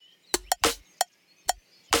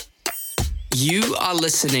You are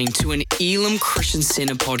listening to an Elam Christian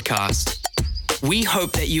Center podcast. We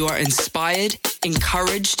hope that you are inspired,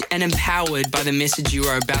 encouraged, and empowered by the message you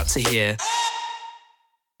are about to hear.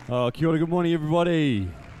 Oh, kia ora, good morning, everybody.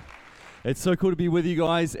 It's so cool to be with you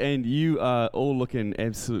guys, and you are all looking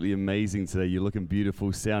absolutely amazing today. You're looking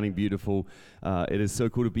beautiful, sounding beautiful. It is so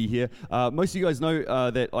cool to be here. Most of you guys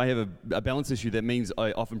know that I have a balance issue. That means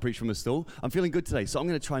I often preach from a stool. I'm feeling good today, so I'm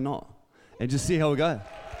going to try not and just see how we go.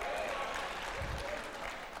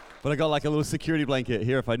 But I got like a little security blanket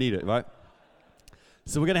here if I need it, right?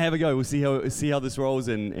 So we're going to have a go. We'll see how this rolls,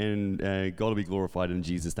 and God will be glorified in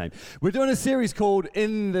Jesus' name. We're doing a series called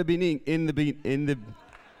In the Beginning. In the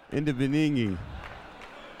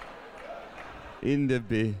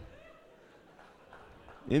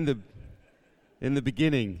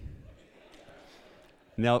beginning.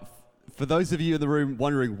 Now, for those of you in the room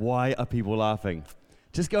wondering why are people laughing,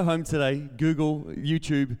 just go home today, Google,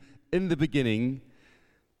 YouTube, In the Beginning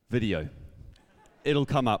video. It'll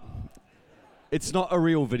come up. It's not a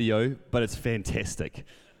real video, but it's fantastic.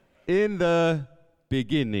 In the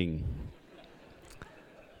beginning.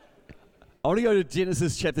 I want to go to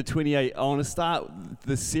Genesis chapter 28. I want to start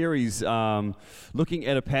the series looking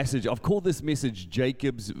at a passage. I've called this message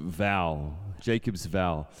Jacob's Vow. Jacob's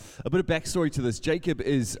Vow. A bit of backstory to this. Jacob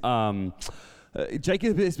has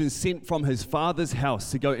been sent from his father's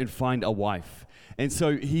house to go and find a wife. And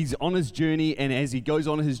so he's on his journey, and as he goes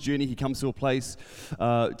on his journey, he comes to a place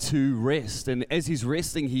to rest. And as he's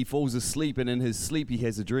resting, he falls asleep, and in his sleep, he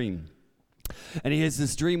has a dream. And he has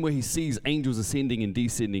this dream where he sees angels ascending and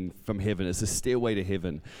descending from heaven. It's a stairway to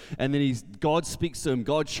heaven. And then God speaks to him.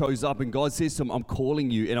 God shows up, and God says to him, I'm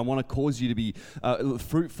calling you, and I want to cause you to be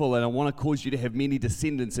fruitful, and I want to cause you to have many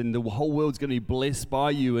descendants, and the whole world's going to be blessed by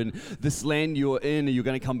you. And this land you're in, and you're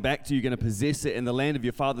going to come back to, you're going to possess it. And the land of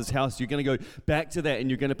your father's house, you're going to go back to that, and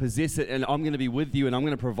you're going to possess it, and I'm going to be with you, and I'm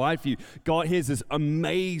going to provide for you. God has this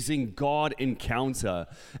amazing God encounter.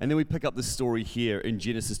 And then we pick up the story here in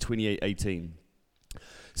Genesis 28:18.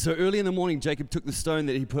 So early in the morning, Jacob took the stone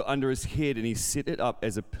that he put under his head, and he set it up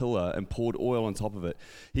as a pillar and poured oil on top of it.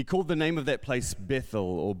 He called the name of that place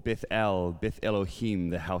Bethel, or Beth-El, Beth Elohim,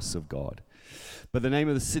 the house of God. But the name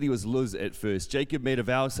of the city was Luz at first. Jacob made a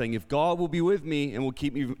vow saying, if God will be with me and will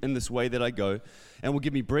keep me in this way that I go, and will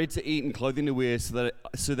give me bread to eat and clothing to wear, so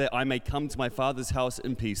that I may come to my father's house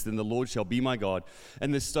in peace, then the Lord shall be my God.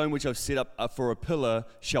 And the stone which I've set up for a pillar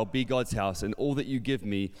shall be God's house, and all that you give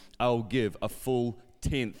me, I will give a full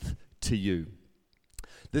tenth to you.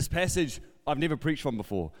 This passage I've never preached from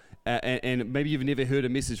before, and maybe you've never heard a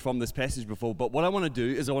message from this passage before, but what I want to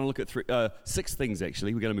do is I want to look at six things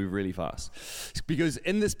actually. We're going to move really fast. Because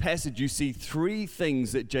in this passage you see three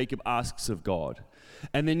things that Jacob asks of God,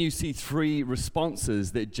 and then you see three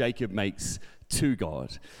responses that Jacob makes to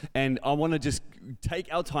God. And I want to just take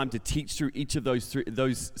our time to teach through each of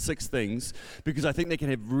those six things, because I think they can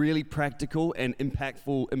have really practical and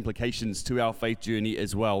impactful implications to our faith journey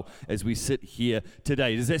as well as we sit here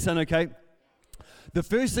today. Does that sound okay? The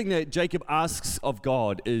first thing that Jacob asks of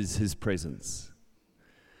God is his presence.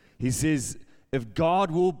 He says, if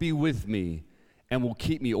God will be with me and will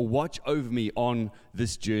keep me or watch over me on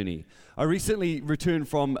this journey. I recently returned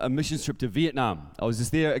from a missions trip to Vietnam. I was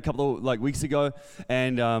just there a couple of weeks ago,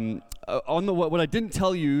 and what I didn't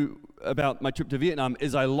tell you about my trip to Vietnam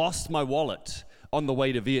is I lost my wallet on the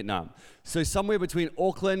way to Vietnam. So somewhere between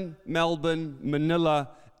Auckland, Melbourne, Manila,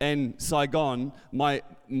 and Saigon, my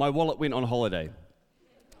wallet went on holiday.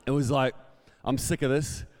 It was like, I'm sick of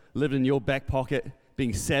this, living in your back pocket,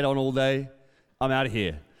 being sat on all day. I'm out of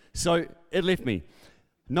here. So it left me.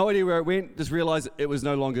 No idea where it went, just realized it was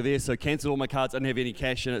no longer there, so canceled all my cards. I didn't have any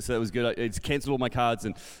cash in it, so it was good. It's canceled all my cards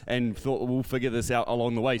and thought we'll figure this out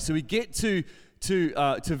along the way. So we get to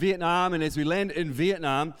Vietnam, and as we land in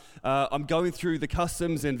Vietnam, I'm going through the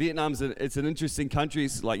customs, and Vietnam's it's an interesting country.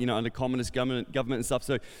 It's like, under communist government and stuff,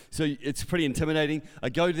 so it's pretty intimidating. I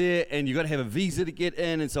go there, and you got to have a visa to get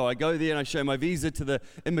in, and so I go there and I show my visa to the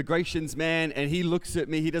immigrations man, and he looks at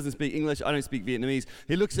me. He doesn't speak English. I don't speak Vietnamese.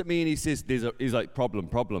 He looks at me and he says, he's like, problem.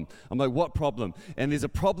 I'm like, what problem? And there's a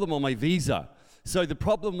problem on my visa. So the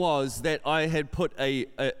problem was that I had put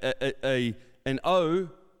an O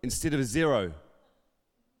instead of a zero.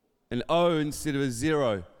 An O instead of a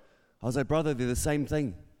zero. I was like, brother, they're the same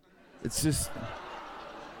thing. It's just,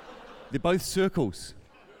 they're both circles.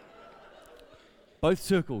 Both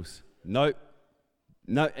circles. Nope.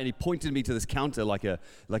 No, and he pointed me to this counter, like an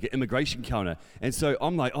immigration counter. And so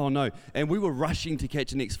I'm like, oh no. And we were rushing to catch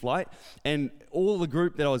the next flight, and all the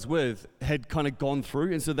group that I was with had kind of gone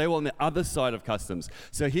through, and so they were on the other side of customs.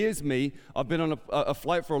 So here's me. I've been on a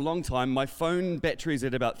flight for a long time. My phone battery is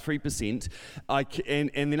at about 3%.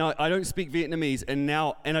 And then I don't speak Vietnamese, and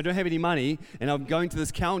I don't have any money, and I'm going to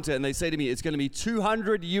this counter, and they say to me, it's going to be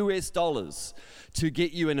 $200 to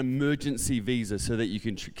get you an emergency visa so that you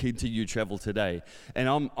can continue travel today. And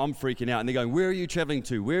I'm freaking out. And they're going, where are you traveling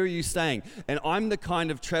to? Where are you staying? And I'm the kind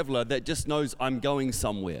of traveler that just knows I'm going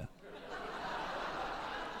somewhere.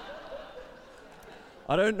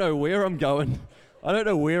 I don't know where I'm going. I don't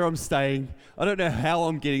know where I'm staying. I don't know how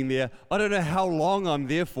I'm getting there. I don't know how long I'm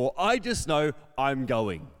there for. I just know I'm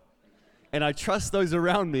going. And I trust those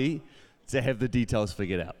around me to have the details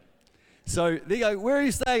figured out. So they go, where are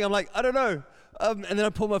you staying? I'm like, I don't know. And then I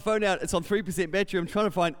pull my phone out. It's on 3% battery. I'm trying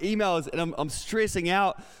to find emails, and I'm stressing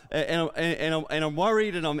out, and I'm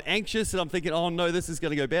worried, and I'm anxious, and I'm thinking, oh no, this is going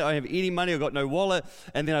to go bad. I don't have any money. I've got no wallet.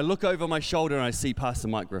 And then I look over my shoulder, and I see Pastor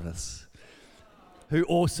Mike Griffiths, who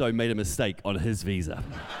also made a mistake on his visa.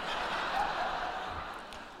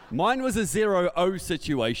 Mine was a 0-0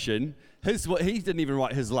 situation. He didn't even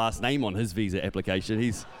write his last name on his visa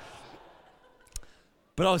application.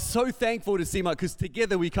 But I was so thankful to see Mike, because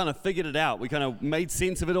together we kind of figured it out. We kind of made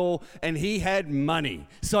sense of it all, and he had money.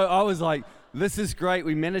 So I was like, this is great.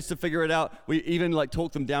 We managed to figure it out. We even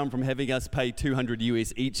talked them down from having us pay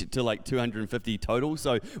 $200 each to $250 total.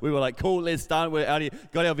 So we were like, cool, let's start. We're out here,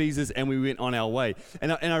 got our visas, and we went on our way.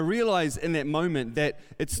 And I realized in that moment that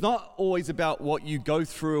it's not always about what you go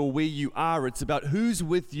through or where you are. It's about who's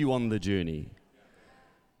with you on the journey.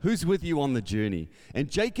 Who's with you on the journey? And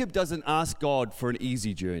Jacob doesn't ask God for an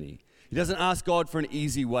easy journey. He doesn't ask God for an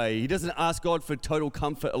easy way. He doesn't ask God for total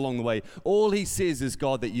comfort along the way. All he says is,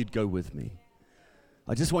 God, that you'd go with me.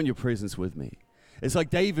 I just want your presence with me. It's like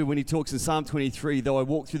David when he talks in Psalm 23, though I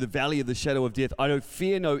walk through the valley of the shadow of death, I don't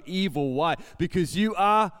fear no evil. Why? Because you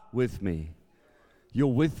are with me. You're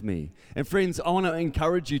with me. And friends, I want to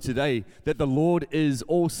encourage you today that the Lord is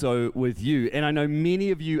also with you. And I know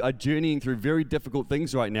many of you are journeying through very difficult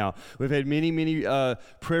things right now. We've had many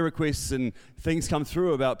prayer requests and things come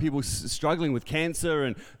through about people struggling with cancer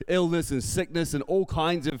and illness and sickness and all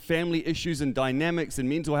kinds of family issues and dynamics and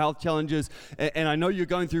mental health challenges. And I know you're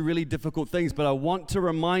going through really difficult things, but I want to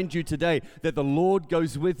remind you today that the Lord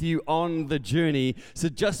goes with you on the journey. So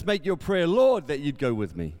just make your prayer, Lord, that you'd go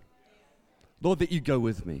with me. Lord, that you go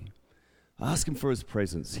with me. Ask him for his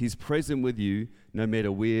presence. He's present with you no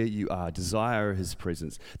matter where you are. Desire his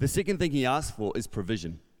presence. The second thing he asks for is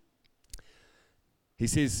provision. He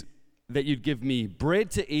says that you'd give me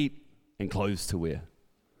bread to eat and clothes to wear.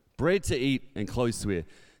 Bread to eat and clothes to wear.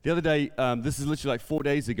 The other day, this is literally 4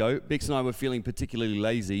 days ago, Bex and I were feeling particularly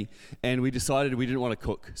lazy, and we decided we didn't want to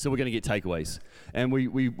cook, so we're going to get takeaways. And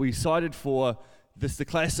we decided for the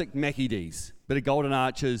classic Mackie D's, bit of Golden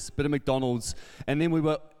Arches, bit of McDonald's, and then we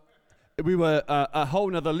were a whole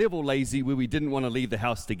nother level lazy where we didn't want to leave the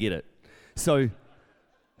house to get it. So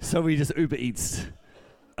we just Uber Eats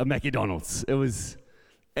a McDonald's.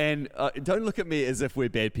 And don't look at me as if we're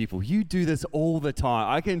bad people. You do this all the time.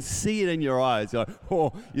 I can see it in your eyes. You're like,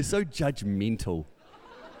 oh, you're so judgmental.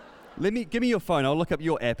 Give me your phone. I'll look up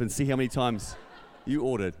your app and see how many times you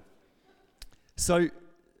ordered. So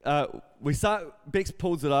Bex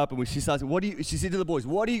pulls it up, and she starts, she said to the boys,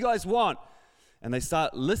 what do you guys want? And they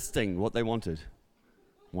start listing what they wanted.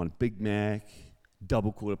 Want a Big Mac,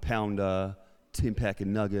 double quarter pounder, 10-pack of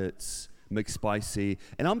nuggets, McSpicy.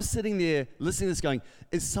 And I'm sitting there listening to this going,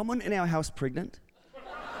 is someone in our house pregnant?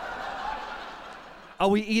 Are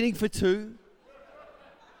we eating for two?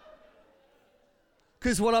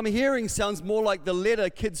 Because what I'm hearing sounds more like the letter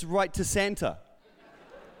kids write to Santa.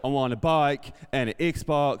 I want a bike, and an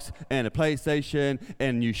Xbox, and a PlayStation,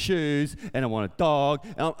 and new shoes, and I want a dog.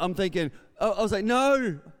 And I'm thinking, I was like,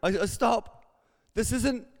 no, stop. This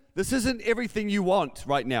isn't everything you want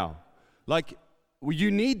right now. You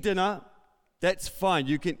need dinner, that's fine.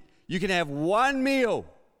 You can have one meal,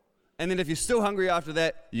 and then if you're still hungry after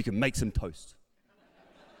that, you can make some toast.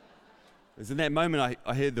 It was in that moment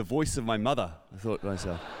I heard the voice of my mother. I thought to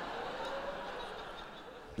myself,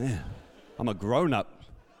 man, I'm a grown-up.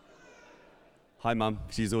 Hi, Mum.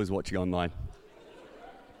 She's always watching online.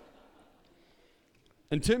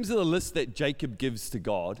 In terms of the list that Jacob gives to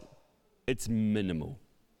God, it's minimal.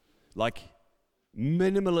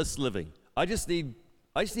 Minimalist living. I just need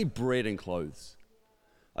bread and clothes.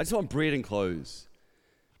 I just want bread and clothes.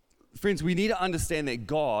 Friends, we need to understand that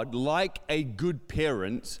God, like a good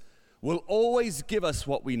parent, will always give us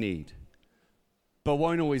what we need, but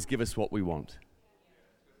won't always give us what we want.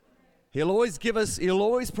 He'll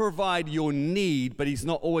always provide your need, but he's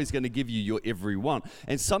not always going to give you your every want.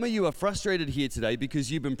 And some of you are frustrated here today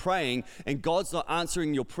because you've been praying and God's not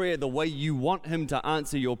answering your prayer the way you want him to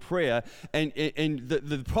answer your prayer. And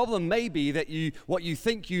the problem may be that what you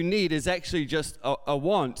think you need is actually just a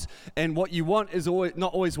want. And what you want is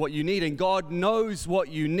not always what you need. And God knows what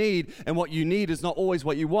you need, and what you need is not always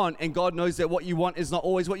what you want. And God knows that what you want is not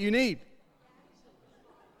always what you need.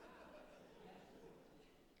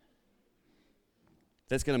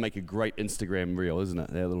 That's going to make a great Instagram reel, isn't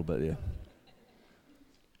it? That little bit there.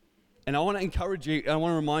 And I want to encourage you, I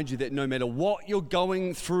want to remind you that no matter what you're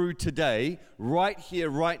going through today, right here,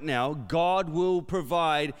 right now, God will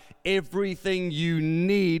provide everything you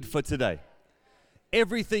need for today.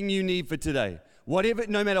 Everything you need for today.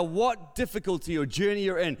 No matter what difficulty or journey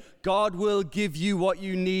you're in, God will give you what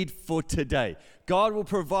you need for today. God will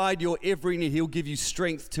provide your every need. He'll give you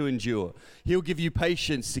strength to endure. He'll give you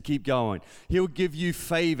patience to keep going. He'll give you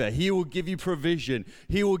favor. He will give you provision.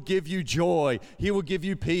 He will give you joy. He will give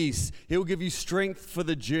you peace. He'll give you strength for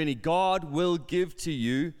the journey. God will give to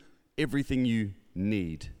you everything you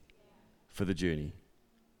need for the journey.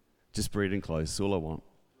 Just bread and clothes. That's all I want.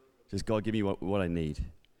 Just God, give me what I need.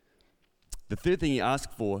 The third thing he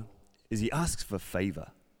asks for is he asks for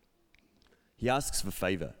favor. He asks for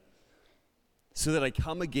favor so that I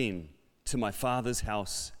come again to my Father's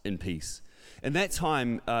house in peace. In that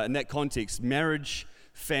time, in that context, marriage,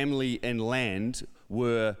 family, and land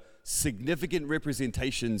were significant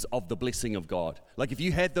representations of the blessing of God. Like if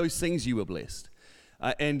you had those things, you were blessed.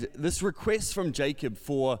 And this request from Jacob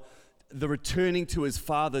for the returning to his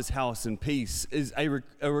father's house in peace is a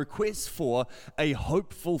request for a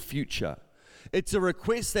hopeful future. It's a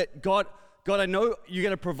request that God, I know you're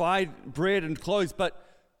going to provide bread and clothes, but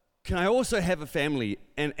can I also have a family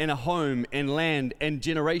and a home and land and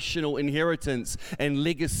generational inheritance and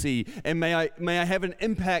legacy? And may I have an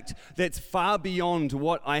impact that's far beyond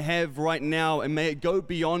what I have right now, and may it go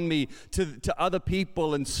beyond me to other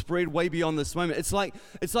people and spread way beyond this moment. It's like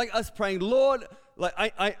us praying, Lord, like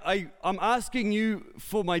I'm asking you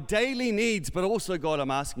for my daily needs, but also, God,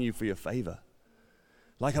 I'm asking you for your favor.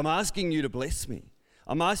 Like I'm asking you to bless me.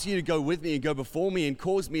 I'm asking you to go with me and go before me and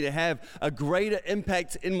cause me to have a greater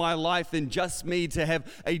impact in my life than just me, to have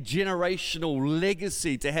a generational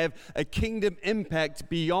legacy, to have a kingdom impact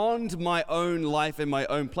beyond my own life and my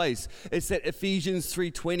own place. It's that Ephesians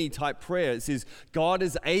 3:20 type prayer. It says, God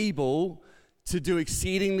is able to do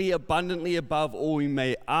exceedingly abundantly above all we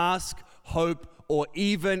may ask, hope, or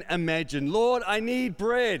even imagine. Lord, I need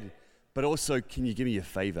bread, but also, can you give me a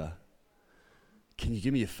favor? Can you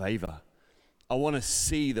give me a favor? I want to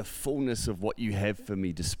see the fullness of what you have for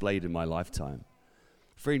me displayed in my lifetime.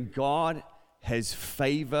 Friend, God has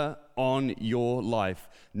favor on your life,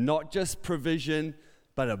 not just provision,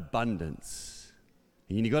 but abundance.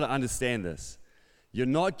 And you've got to understand this. You're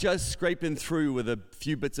not just scraping through with a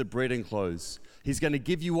few bits of bread and clothes. He's going to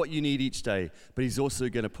give you what you need each day, but he's also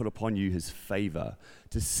going to put upon you his favor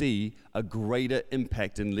to see a greater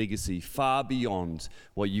impact and legacy far beyond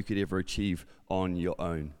what you could ever achieve on your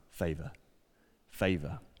own. Favor.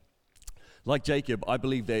 Like Jacob, I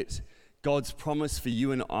believe that God's promise for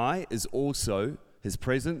you and I is also his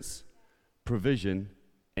presence, provision,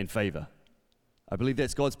 and favor. I believe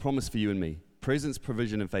that's God's promise for you and me. Presence,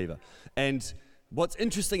 provision, and favor. And what's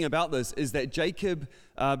interesting about this is that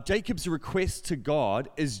Jacob's request to God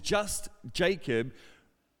is just Jacob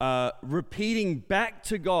repeating back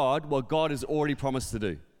to God what God has already promised to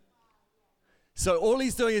do. So all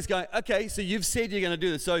he's doing is going, okay, so you've said you're going to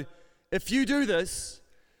do this. So if you do this,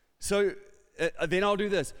 then I'll do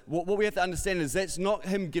this. What we have to understand is that's not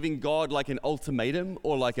him giving God like an ultimatum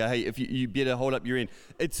or like a, hey, if you better hold up your end.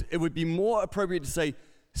 It would be more appropriate to say,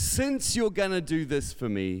 since you're going to do this for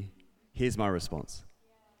me, here's my response.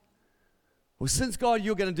 Well, since God,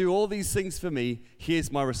 you're going to do all these things for me,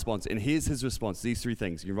 here's my response. And here's his response, these three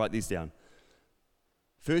things. You can write these down.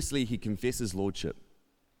 Firstly, he confesses lordship.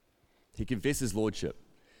 He confesses lordship.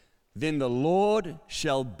 Then the Lord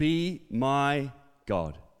shall be my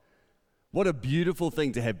God. What a beautiful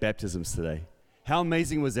thing to have baptisms today. How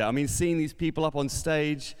amazing was that? I mean, seeing these people up on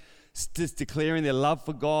stage, just declaring their love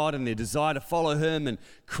for God and their desire to follow him, and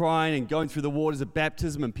crying and going through the waters of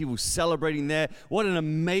baptism, and people celebrating that. What an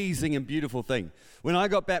amazing and beautiful thing. When I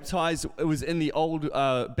got baptized, it was in the old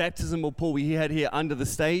baptismal pool we had here under the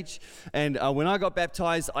stage. And when I got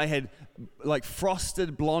baptized, I had like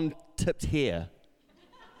frosted blonde tipped hair.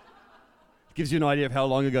 Gives you an idea of how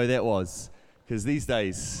long ago that was. Because these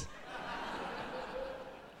days,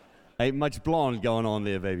 ain't much blonde going on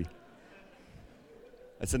there, baby.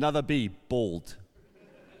 It's another B, bald.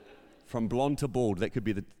 From blonde to bald. That could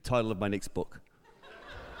be the title of my next book.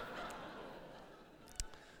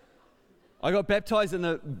 I got baptized in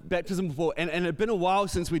the baptism before, and it had been a while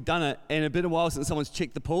since we'd done it, and it had been a while since someone's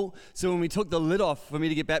checked the pool. So when we took the lid off for me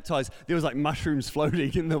to get baptized, there was like mushrooms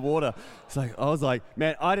floating in the water. It's like, I was like,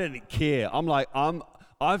 man, I didn't care.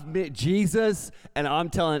 I've met Jesus, and I'm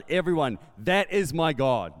telling everyone, that is my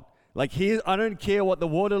God. Like, I don't care what the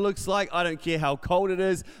water looks like. I don't care how cold it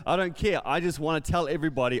is. I don't care. I just want to tell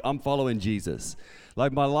everybody I'm following Jesus.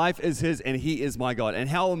 Like, my life is his, and he is my God. And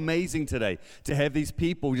how amazing today to have these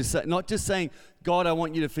people not just saying, God, I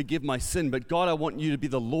want you to forgive my sin, but God, I want you to be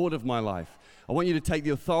the Lord of my life. I want you to take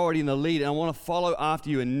the authority and the lead, and I want to follow after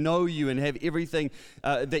you and know you and have everything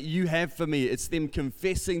that you have for me. It's them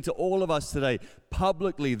confessing to all of us today,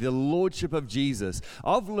 publicly, the lordship of Jesus.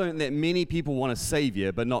 I've learned that many people want a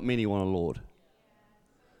savior, but not many want a Lord.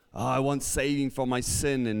 Oh, I want saving from my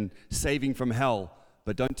sin and saving from hell,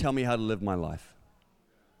 but don't tell me how to live my life.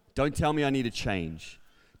 Don't tell me I need to change.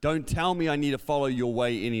 Don't tell me I need to follow your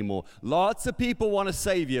way anymore. Lots of people want a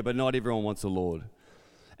savior, but not everyone wants a Lord.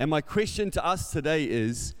 And my question to us today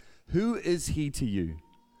is, who is he to you?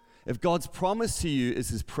 If God's promise to you is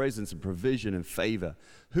his presence and provision and favor,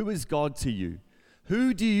 who is God to you?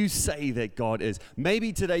 Who do you say that God is?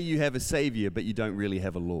 Maybe today you have a savior, but you don't really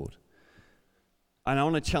have a Lord. And I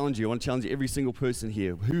want to challenge you. I want to challenge every single person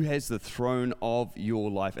here. Who has the throne of your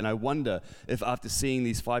life? And I wonder if after seeing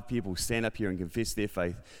these 5 people stand up here and confess their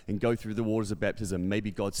faith and go through the waters of baptism, maybe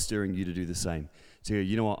God's stirring you to do the same. So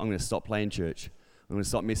you know what? I'm going to stop playing church. I'm going to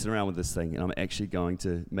stop messing around with this thing. And I'm actually going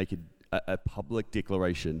to make a public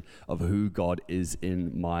declaration of who God is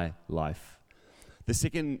in my life. The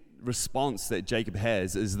second response that Jacob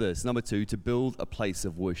has is this. Number 2, to build a place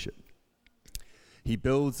of worship. He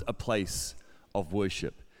builds a place of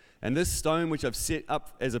worship. And this stone which I've set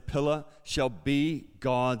up as a pillar shall be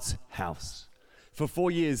God's house. For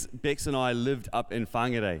 4 years, Bex and I lived up in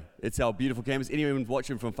Whangarei. It's our beautiful campus. Anyone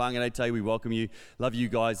watching from Whangarei today, we welcome you. Love you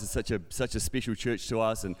guys. It's such a special church to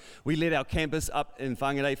us. And we led our campus up in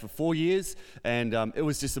Whangarei for 4 years, and it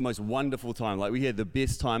was just the most wonderful time. Like, we had the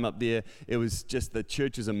best time up there. It was just, the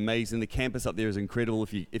church is amazing. The campus up there is incredible.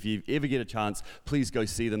 If you ever get a chance, please go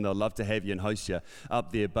see them. They'll love to have you and host you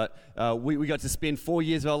up there. But we got to spend 4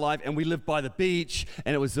 years of our life, and we lived by the beach,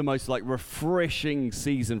 and it was the most refreshing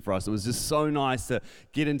season for us. It was just so nice to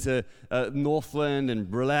get into Northland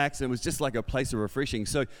and relax. And it was just like a place of refreshing.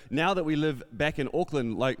 So now that we live back in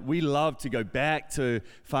Auckland, we love to go back to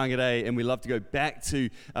Whangarei, and we love to go back to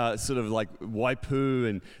sort of like Waipu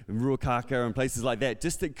and Ruakaka and places like that.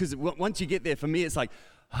 Just because once you get there, for me, it's like,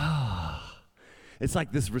 it's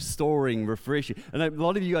like this restoring, refreshing. And a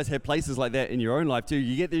lot of you guys have places like that in your own life too.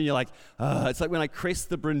 You get there and you're like, it's like when I crest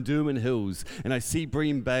the Brindooman Hills and I see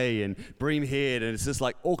Bream Bay and Bream Head, and it's just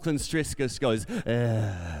like Auckland stress just goes,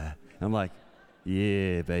 I'm like,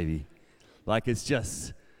 yeah, baby. Like, it's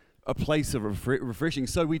just a place of refreshing.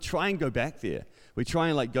 So we try and go back there. We try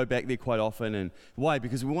and go back there quite often. And why?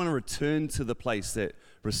 Because we want to return to the place that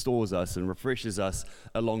restores us and refreshes us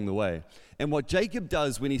along the way. And what Jacob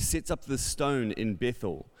does when he sets up the stone in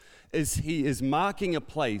Bethel is he is marking a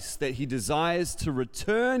place that he desires to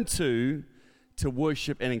return to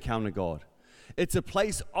worship and encounter God. It's a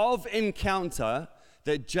place of encounter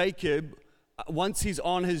that Jacob, once he's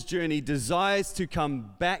on his journey, desires to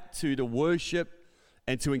come back to worship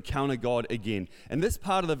and to encounter God again. And this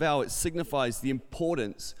part of the vow, it signifies the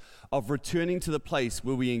importance of returning to the place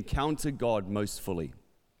where we encounter God most fully.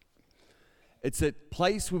 It's a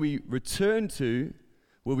place where we return to,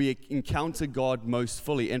 where we encounter God most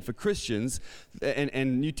fully. And for Christians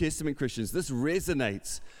and New Testament Christians, this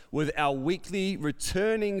resonates with our weekly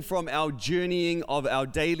returning from our journeying of our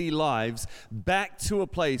daily lives back to a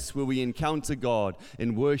place where we encounter God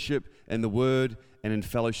in worship and the Word and in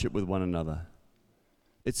fellowship with one another.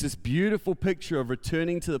 It's this beautiful picture of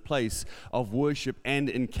returning to the place of worship and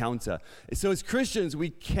encounter. So as Christians,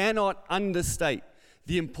 we cannot understate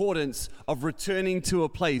the importance of returning to a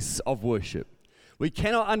place of worship. We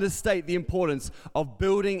cannot understate the importance of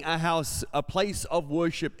building a house, a place of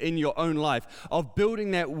worship in your own life, of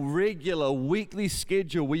building that regular weekly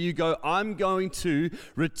schedule where you go, I'm going to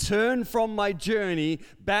return from my journey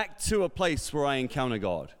back to a place where I encounter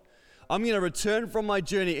God. I'm going to return from my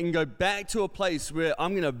journey and go back to a place where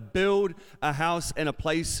I'm going to build a house and a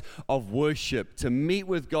place of worship, to meet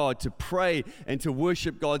with God, to pray and to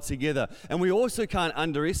worship God together. And we also can't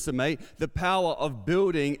underestimate the power of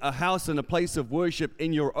building a house and a place of worship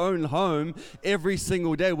in your own home every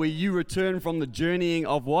single day, where you return from the journeying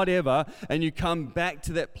of whatever and you come back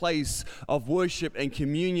to that place of worship and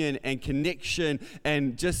communion and connection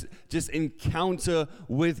and just encounter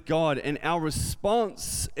with God. And our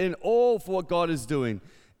response in all for what God is doing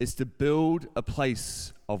is to build a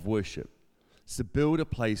place of worship. It's to build a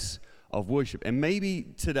place of worship. And maybe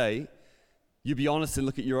today you be honest and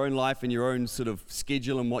look at your own life and your own sort of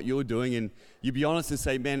schedule and what you're doing, and you be honest and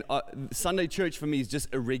say, man, Sunday church for me is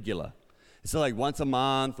just irregular. It's like once a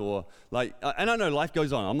month, or like, and I know life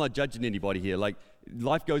goes on. I'm not judging anybody here. Like,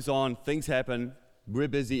 life goes on, things happen, we're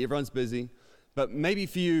busy, everyone's busy. But maybe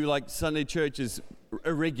for you, like, Sunday church is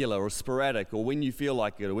irregular or sporadic, or when you feel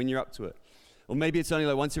like it, or when you're up to it. Or maybe it's only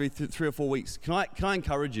like once every 3 or 4 weeks. Can I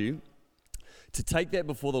encourage you to take that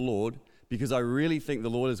before the Lord, because I really think the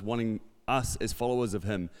Lord is wanting us as followers of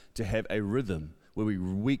Him to have a rhythm where we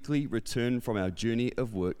weekly return from our journey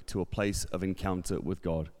of work to a place of encounter with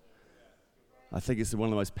God. I think it's one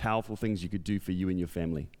of the most powerful things you could do for you and your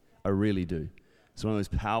family. I really do. It's one of those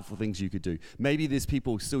powerful things you could do. Maybe there's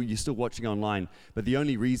people you're still watching online, but the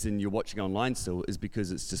only reason you're watching online still is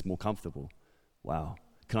because it's just more comfortable. Wow.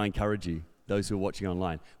 Can I encourage you, those who are watching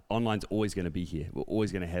online's always going to be here. We're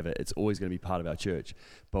always going to have it. It's always going to be part of our church.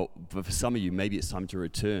 But for some of you, maybe it's time to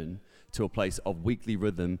return to a place of weekly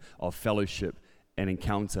rhythm of fellowship and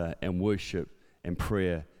encounter and worship and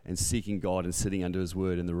prayer and seeking God and sitting under His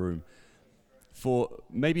word in the room. For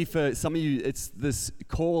some of you, it's this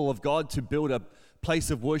call of God to build a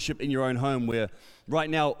place of worship in your own home, where right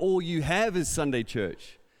now all you have is Sunday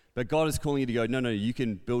church. But God is calling you to go, no, you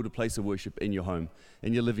can build a place of worship in your home,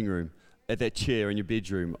 in your living room, at that chair in your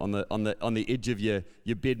bedroom, on the edge of your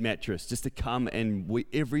bed mattress, just to come and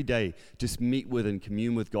every day just meet with and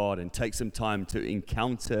commune with God and take some time to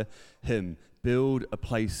encounter Him. Build a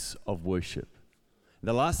place of worship.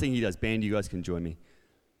 The last thing He does, band, you guys can join me.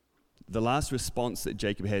 The last response that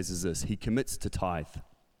Jacob has is this: he commits to tithe.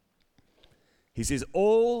 He says,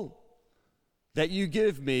 all that you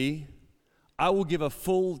give me, I will give a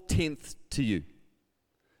full tenth to you.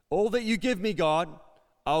 All that you give me, God,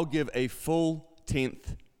 I'll give a full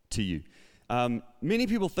tenth to you. Many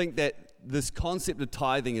people think that this concept of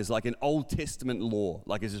tithing is like an Old Testament law,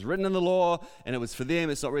 like it's just written in the law and it was for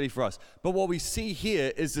them, it's not really for us. But what we see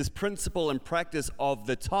here is this principle and practice of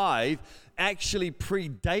the tithe actually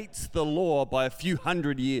predates the law by a few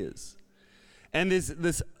hundred years. And there's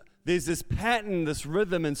this pattern, this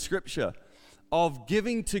rhythm in Scripture of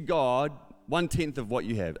giving to God 1/10 of what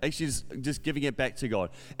you have. Actually, just giving it back to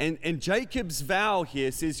God. And Jacob's vow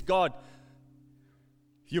here says, God,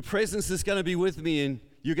 your presence is going to be with me, and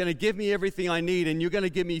you're going to give me everything I need, and you're going to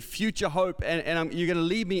give me future hope, and you're going to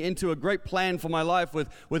lead me into a great plan for my life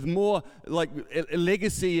with more like a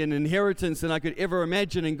legacy and inheritance than I could ever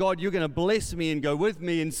imagine. And God, you're going to bless me and go with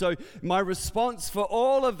me. And so my response for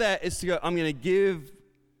all of that is to go, I'm going to give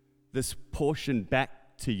this portion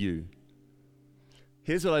back to you.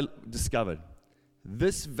 Here's what I discovered.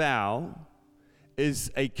 This vow is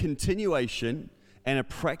a continuation and a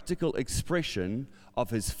practical expression of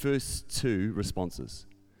his first two responses.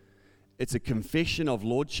 It's a confession of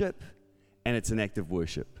lordship, and it's an act of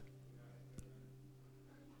worship.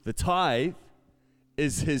 The tithe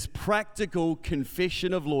is his practical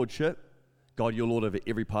confession of lordship. God, you're Lord over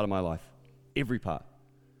every part of my life, every part.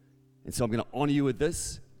 And so I'm going to honor you with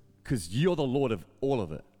this because you're the Lord of all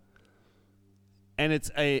of it. And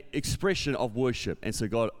it's an expression of worship. And so,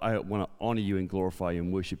 God, I want to honor you and glorify you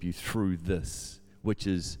and worship you through this, which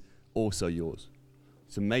is also yours.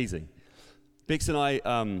 It's amazing. Bex and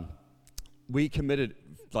I, we committed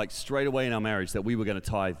like straight away in our marriage that we were going to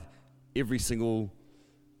tithe every single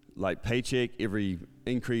like paycheck, every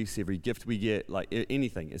increase, every gift we get, like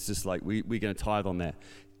anything. It's just like we're going to tithe on that.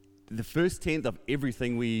 The first tenth of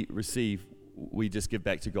everything we receive, we just give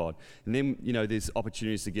back to God. And then, there's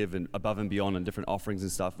opportunities to give above and beyond and different offerings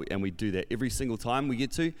and stuff, and we do that. Every single time we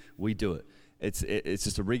get to, we do it. It's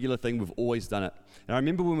just a regular thing. We've always done it. And I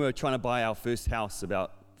remember when we were trying to buy our first house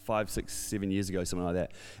about 5, 6, 7 years ago, something like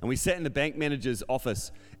that. And we sat in the bank manager's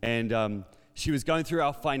office, and she was going through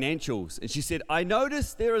our financials. And she said, I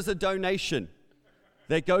noticed there is a donation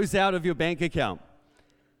that goes out of your bank account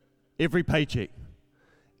every paycheck.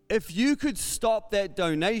 If you could stop that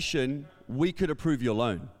donation, we could approve your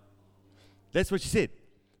loan. That's what she said,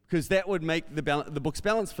 because that would make the books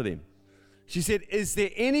balance for them. She said, is there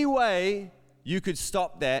any way you could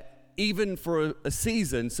stop that even for a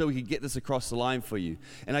season, so we could get this across the line for you.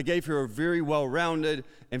 And I gave her a very well-rounded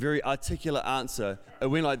and very articulate answer. It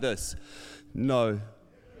went like this: no.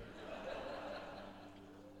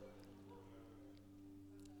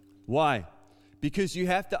 Why? Because you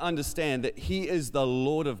have to understand that He is the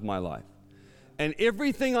Lord of my life. And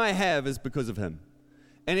everything I have is because of Him.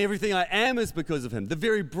 And everything I am is because of Him. The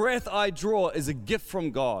very breath I draw is a gift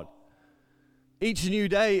from God. Each new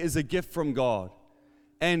day is a gift from God.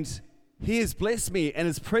 And He has blessed me, and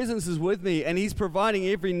His presence is with me, and He's providing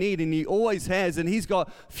every need, and He always has, and He's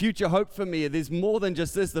got future hope for me. There's more than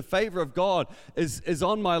just this. The favor of God is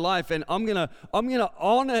on my life, and I'm gonna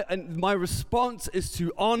honor, and my response is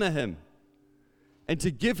to honor Him, and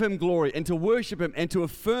to give Him glory, and to worship Him, and to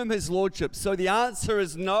affirm His lordship. So the answer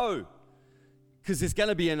is no, because there's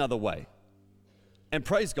gonna be another way. And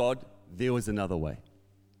praise God, there was another way.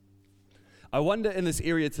 I wonder in this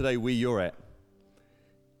area today where you're at.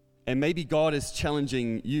 And maybe God is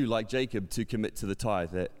challenging you, like Jacob, to commit to the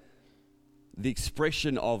tithe, that the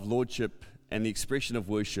expression of lordship and the expression of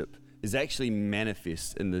worship is actually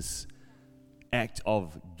manifest in this act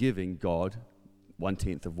of giving God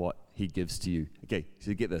 1/10 of what He gives to you. Okay,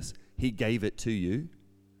 so get this. He gave it to you,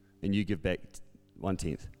 and you give back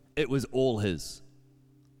 1/10. It was all His.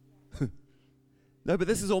 No, but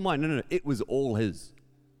this is all mine. No. It was all His.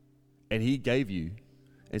 And He gave you,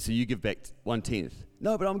 and so you give back 1/10.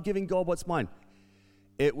 No, but I'm giving God what's mine.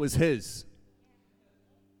 It was His.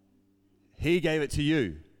 He gave it to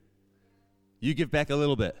you. You give back a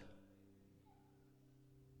little bit.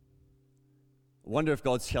 I wonder if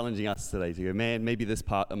God's challenging us today to go, man, maybe this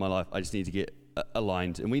part of my life, I just need to get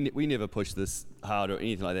aligned. And we never push this hard or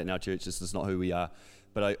anything like that in our church. This is not who we are.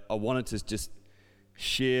 But I wanted to just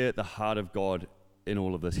share the heart of God in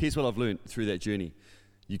all of this. Here's what I've learned through that journey.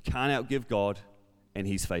 You can't outgive God, and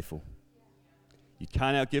He's faithful. You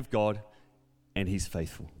can't outgive God, and He's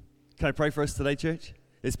faithful. Can I pray for us today, church?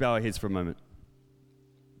 Let's bow our heads for a moment.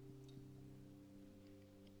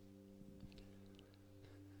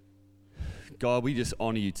 God, we just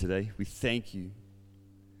honor You today. We thank You.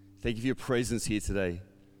 Thank You for Your presence here today.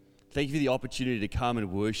 Thank You for the opportunity to come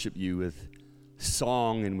and worship You with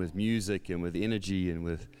song and with music and with energy and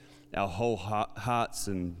with our whole hearts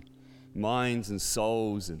and minds and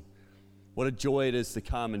souls. And what a joy it is to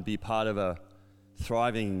come and be part of a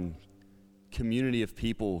thriving community of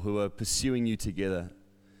people who are pursuing You together.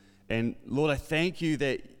 And Lord, I thank You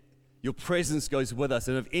that Your presence goes with us.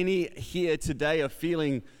 And if any here today are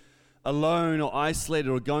feeling alone or isolated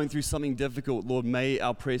or going through something difficult, Lord, may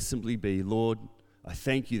our prayer simply be, Lord, I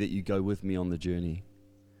thank You that You go with me on the journey.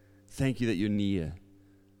 Thank You that You're near,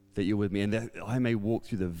 that You're with me, and that I may walk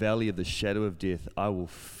through the valley of the shadow of death. I will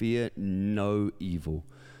fear no evil,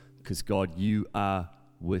 because God, You are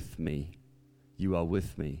with me. You are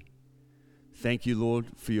with me. Thank You, Lord,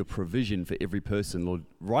 for Your provision for every person, Lord.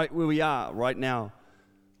 Right where we are, right now,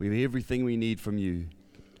 we have everything we need from You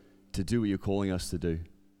to do what You're calling us to do.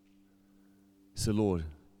 So, Lord,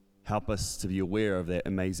 help us to be aware of that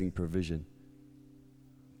amazing provision.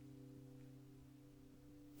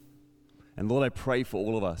 And Lord, I pray for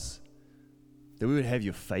all of us that we would have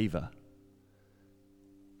Your favor.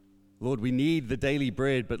 Lord, we need the daily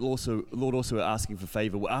bread, but also, Lord, also we're asking for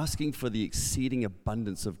favor. We're asking for the exceeding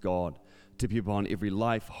abundance of God to be upon every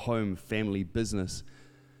life, home, family, business,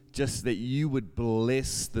 just that You would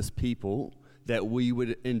bless this people, that we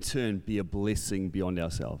would in turn be a blessing beyond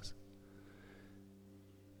ourselves.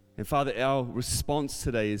 And Father, our response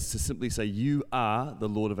today is to simply say, You are the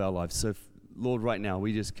Lord of our lives. So, Lord, right now,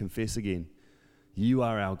 we just confess again, You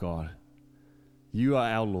are our God. You are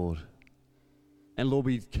our Lord. And Lord,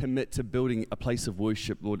 we commit to building a place of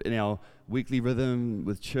worship, Lord, in our weekly rhythm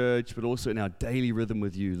with church, but also in our daily rhythm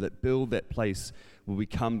with You. Let build that place where we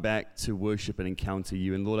come back to worship and encounter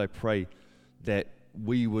You. And Lord, I pray that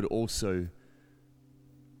we would also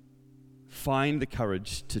find the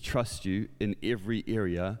courage to trust You in every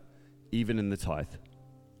area, even in the tithe.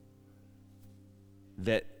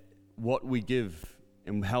 That what we give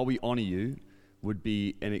and how we honor You would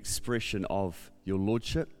be an expression of Your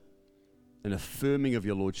lordship, an affirming of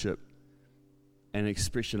Your lordship, and an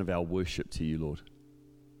expression of our worship to You, Lord.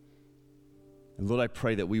 And Lord, I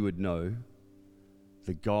pray that we would know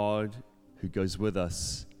the God who goes with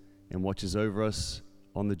us and watches over us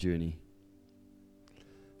on the journey.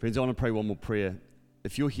 Friends, I want to pray one more prayer.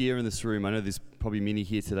 If you're here in this room, I know there's probably many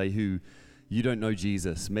here today who you don't know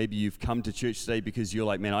Jesus. Maybe you've come to church today because you're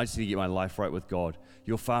like, man, I just need to get my life right with God.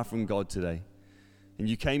 You're far from God today. And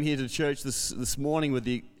you came here to church this morning with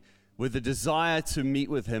the desire to meet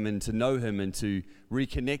with Him and to know Him and to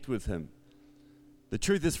reconnect with Him. The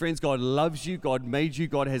truth is, friends, God loves you. God made you.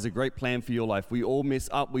 God has a great plan for your life. We all mess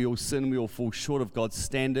up. We all sin. We all fall short of God's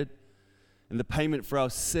standard. And the payment for our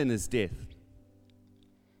sin is death.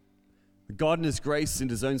 God in His grace sent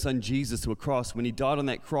His own Son Jesus to a cross. When He died on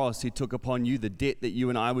that cross, He took upon you the debt that you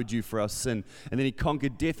and I were due for our sin. And then He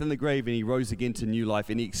conquered death in the grave, and He rose again to new life.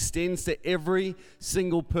 And He extends to every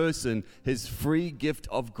single person His free gift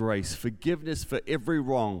of grace, forgiveness for every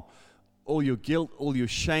wrong, all your guilt, all your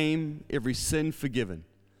shame, every sin forgiven.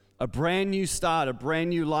 A brand new start, a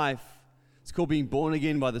brand new life. It's called being born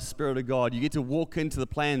again by the Spirit of God. You get to walk into the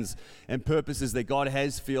plans and purposes that God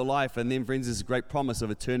has for your life. And then, friends, there's a great promise of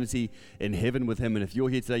eternity in heaven with Him. And if you're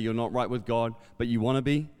here today, you're not right with God, but you want to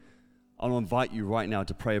be, I'll invite you right now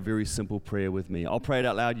to pray a very simple prayer with me. I'll pray it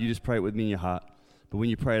out loud. You just pray it with me in your heart. But when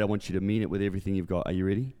you pray it, I want you to mean it with everything you've got. Are you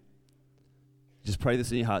ready? Just pray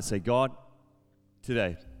this in your heart. Say, God,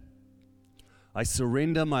 today, I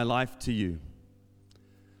surrender my life to you.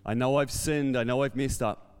 I know I've sinned. I know I've messed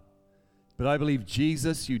up. But I believe,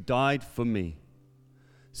 Jesus, you died for me.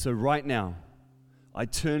 So right now, I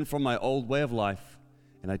turn from my old way of life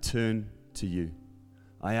and I turn to you.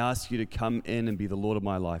 I ask you to come in and be the Lord of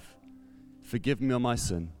my life. Forgive me of my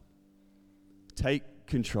sin. Take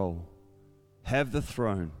control. Have the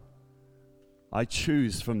throne. I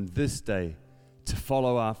choose from this day to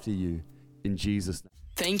follow after you in Jesus' name.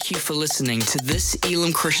 Thank you for listening to this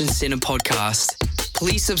Elim Christian Center podcast.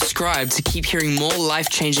 Please subscribe to keep hearing more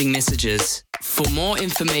life-changing messages. For more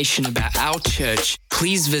information about our church,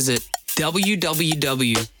 please visit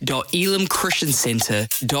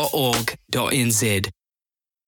www.elimchristiancenter.org.nz.